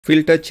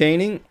Filter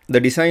chaining. The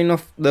design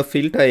of the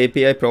filter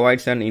API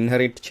provides an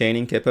inherent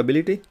chaining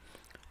capability.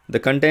 The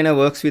container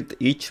works with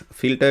each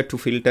filter to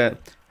filter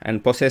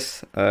and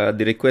process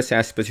the request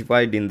as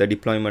specified in the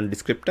deployment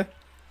descriptor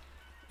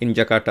in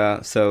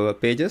Jakarta server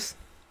pages.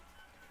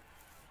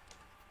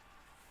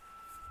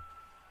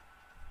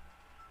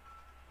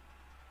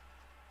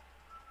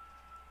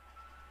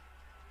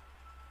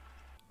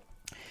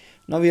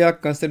 Now we are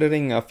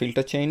considering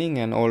filter chaining,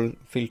 and all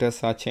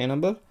filters are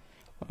chainable.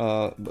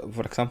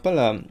 For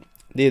example,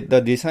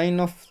 the design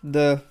of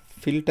the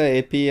filter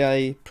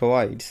API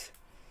provides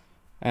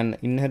an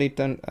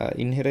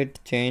inherent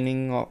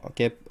chaining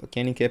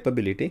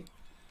capability.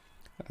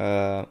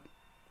 The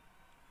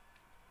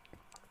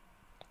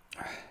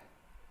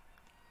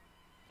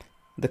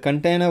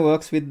container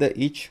works with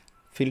each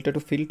filter to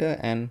filter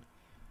and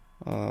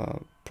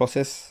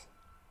process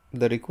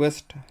the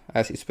request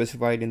as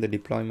specified in the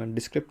deployment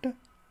descriptor.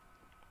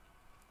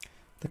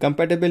 The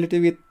compatibility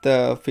with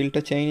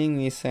filter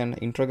chaining is an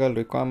integral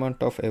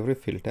requirement of every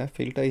filter.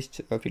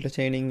 Filter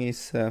chaining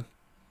is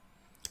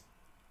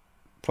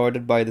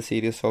provided by the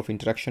series of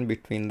interaction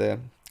between the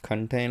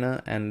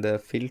container and the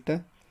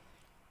filter.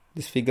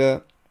 This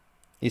figure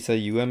is a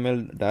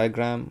UML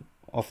diagram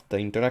of the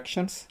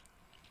interactions.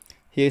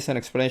 Here is an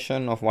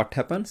explanation of what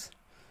happens.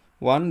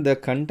 1. The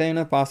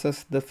container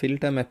passes the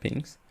filter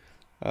mappings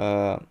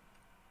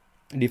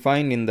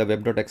defined in the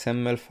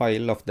web.xml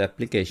file of the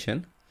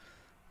application.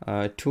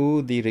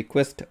 2. The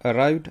request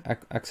arrived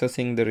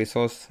accessing the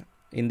resource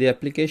in the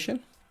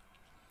application.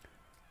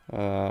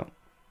 3.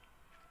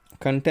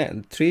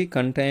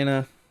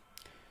 Container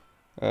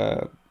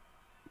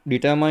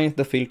determines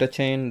the filter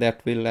chain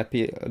that will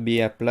be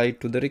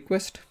applied to the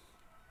request.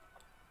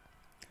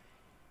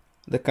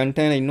 The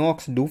container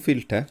invokes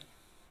doFilter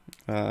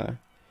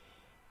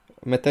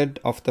method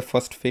of the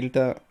first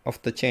filter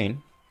of the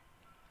chain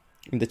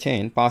in the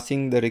chain,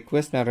 passing the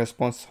request and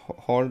response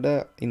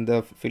holder in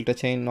the filter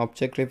chain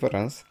object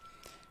reference.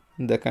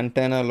 The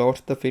container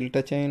loads the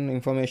filter chain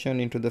information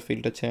into the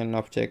filter chain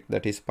object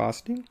that is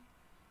passed in.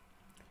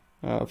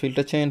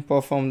 Filter chain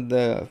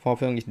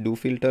performing is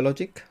doFilter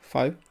logic.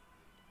 5.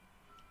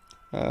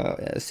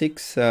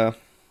 6.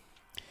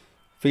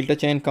 Filter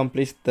chain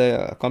completes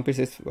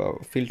its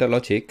filter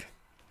logic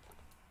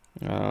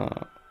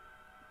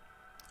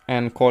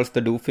and calls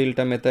the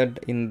doFilter method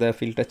in the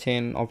filter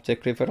chain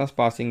object reference,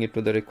 passing it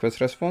to the request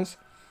response.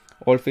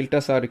 All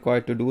filters are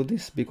required to do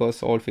this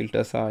because all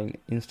filters are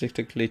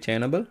intrinsically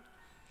chainable.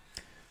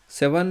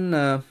 7.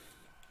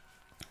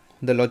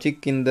 The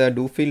logic in the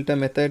doFilter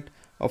method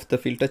of the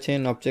filter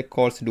chain object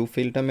calls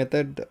doFilter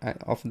method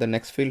of the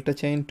next filter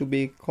chain to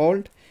be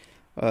called.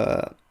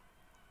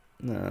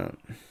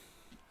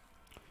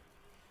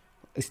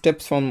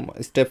 Steps from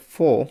step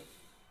 4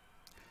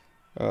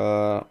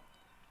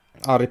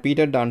 are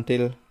repeated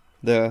until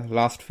the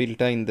last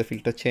filter in the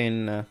filter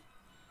chain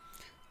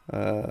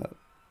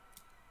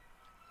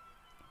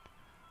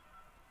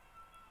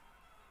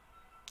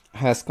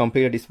has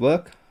completed its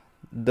work.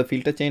 The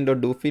filter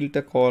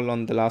chain.doFilter call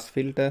on the last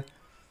filter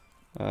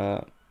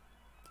call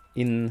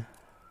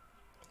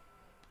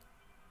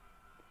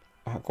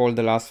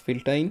the last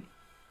filter in.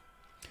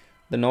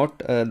 The note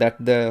that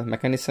the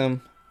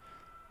mechanism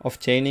of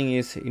chaining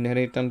is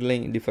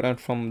inherently different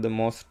from the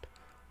most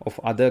of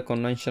other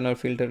conventional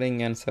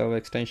filtering and server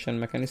extension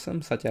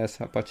mechanisms such as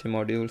Apache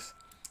modules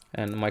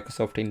and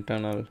Microsoft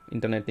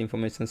Internet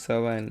Information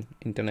Server and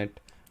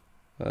Internet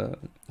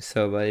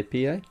Server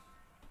API.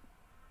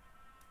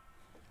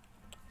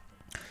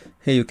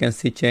 Here you can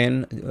see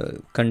chain,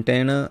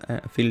 container,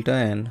 filter,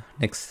 and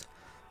next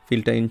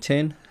filter in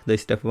chain. The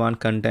step 1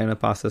 container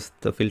passes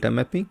the filter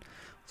mapping.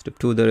 Step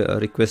 2 the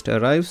request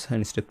arrives,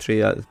 and step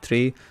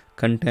 3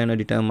 container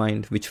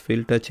determined which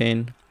filter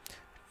chain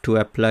to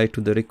apply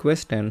to the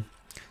request, and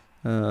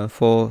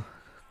 4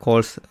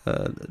 calls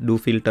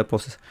doFilter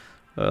process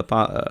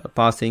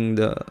passing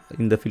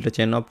in the filter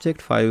chain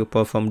object. 5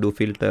 perform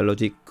doFilter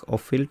logic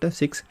of filter.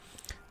 6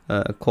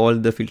 call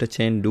the filter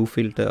chain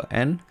doFilter,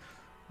 and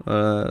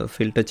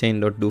filter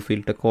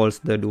chain.doFilter calls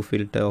the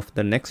doFilter of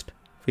the next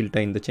filter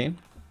in the chain.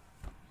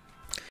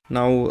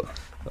 Now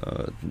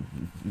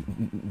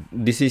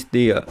this is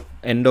the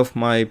end of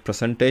my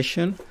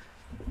presentation.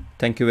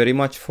 Thank you very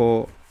much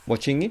for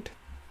watching it.